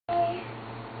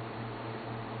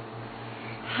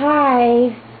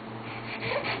Hi.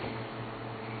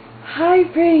 Hi,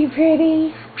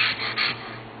 pretty.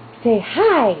 Say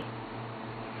hi.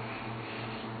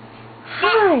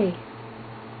 Hi.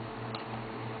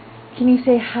 Can you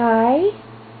say hi?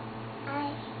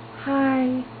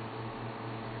 Hi.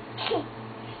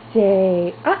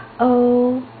 Say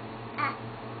uh-oh.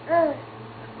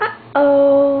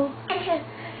 Uh-oh.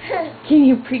 Can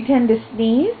you pretend to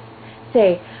sneeze?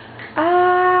 Say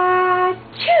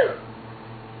achoo.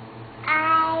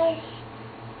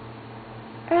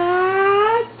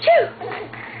 Achoo.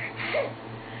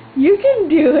 You can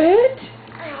do it.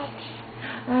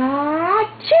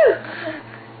 Achoo.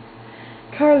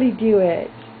 Carly, do it.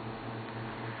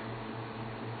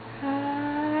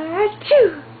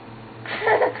 Achoo.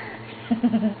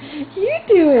 You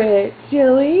do it,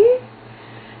 silly.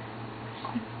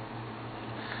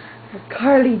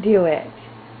 Carly, do it.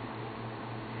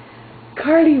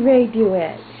 Carly Ray, do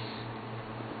it.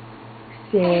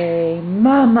 Say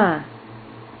mama.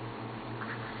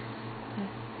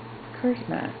 Of course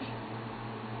not.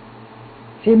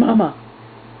 Say mama.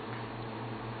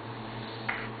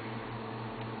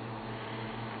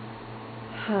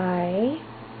 Hi.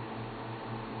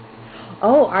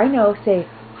 Oh, I know. Say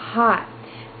hot.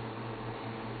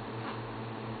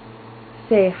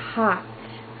 Say hot.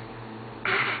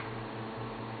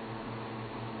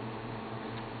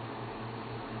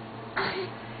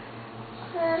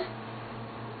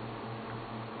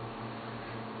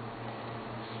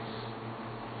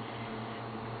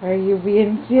 Are you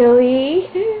being silly?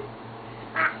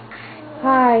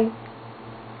 Hi.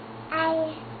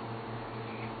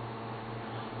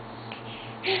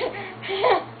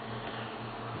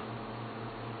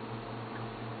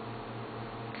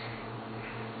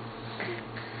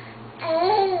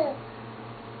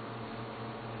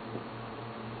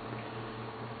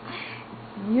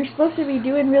 You're supposed to be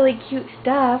doing really cute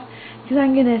stuff, because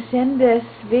I'm going to send this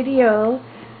video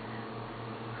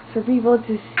for people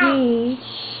to see.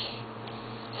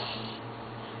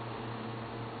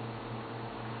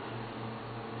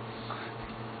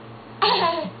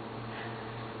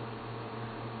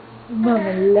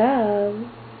 Mama love.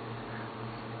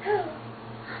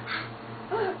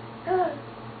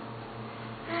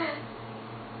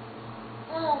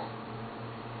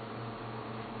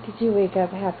 Did you wake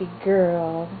up happy,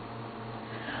 girl?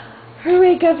 Her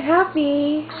wake up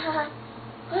happy.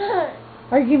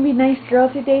 Are you going to be a nice girl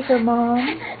today for Mom?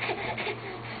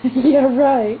 Yeah,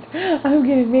 right. I'm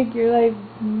going to make your life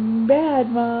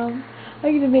bad, Mom. I'm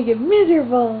going to make it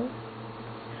miserable.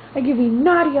 I'm going to be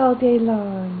naughty all day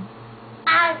long.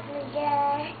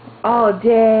 All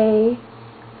day.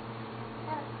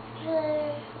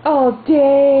 All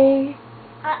day.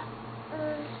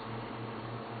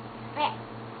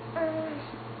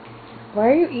 Why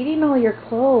are you eating all your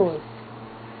clothes?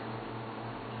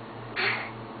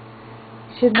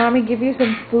 Should Mommy give you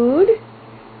some food?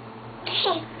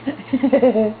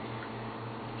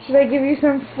 Should I give you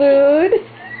some food?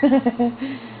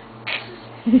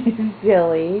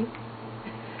 Silly.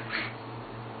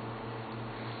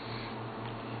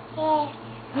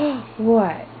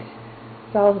 What?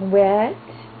 It's all wet?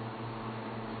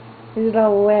 Is it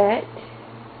all wet?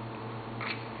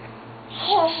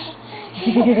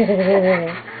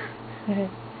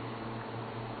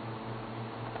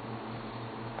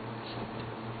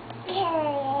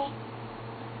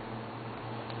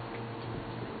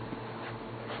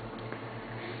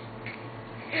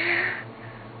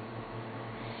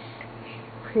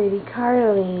 Pretty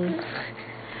Carly.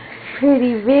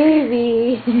 Pretty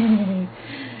baby.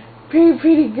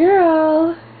 Pretty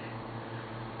girl.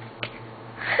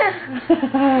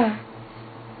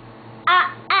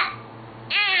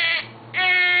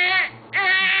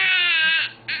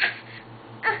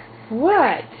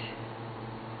 What?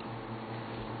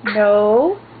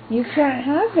 No, you can't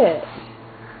have it.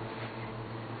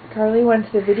 Carly wants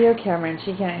the video camera and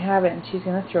she can't have it and she's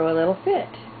going to throw a little fit.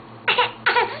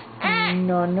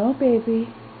 No,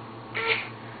 baby.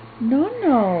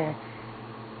 No.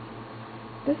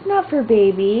 That's not for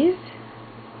babies.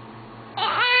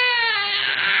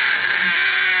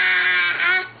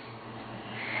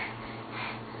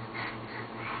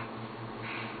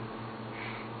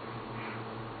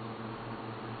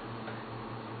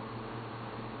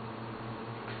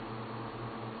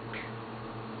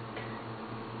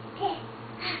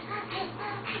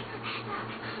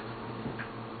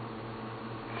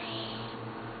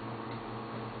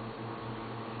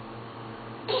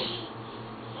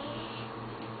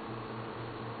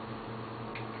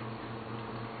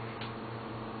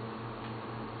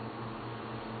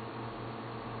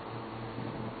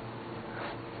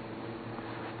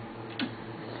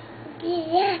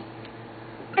 Yeah.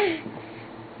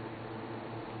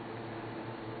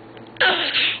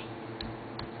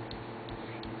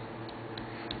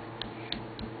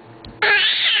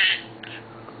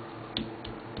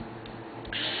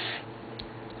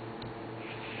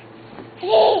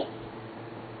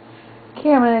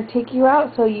 Okay, I'm going to take you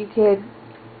out so you could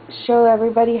show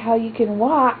everybody how you can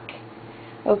walk.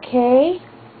 Okay?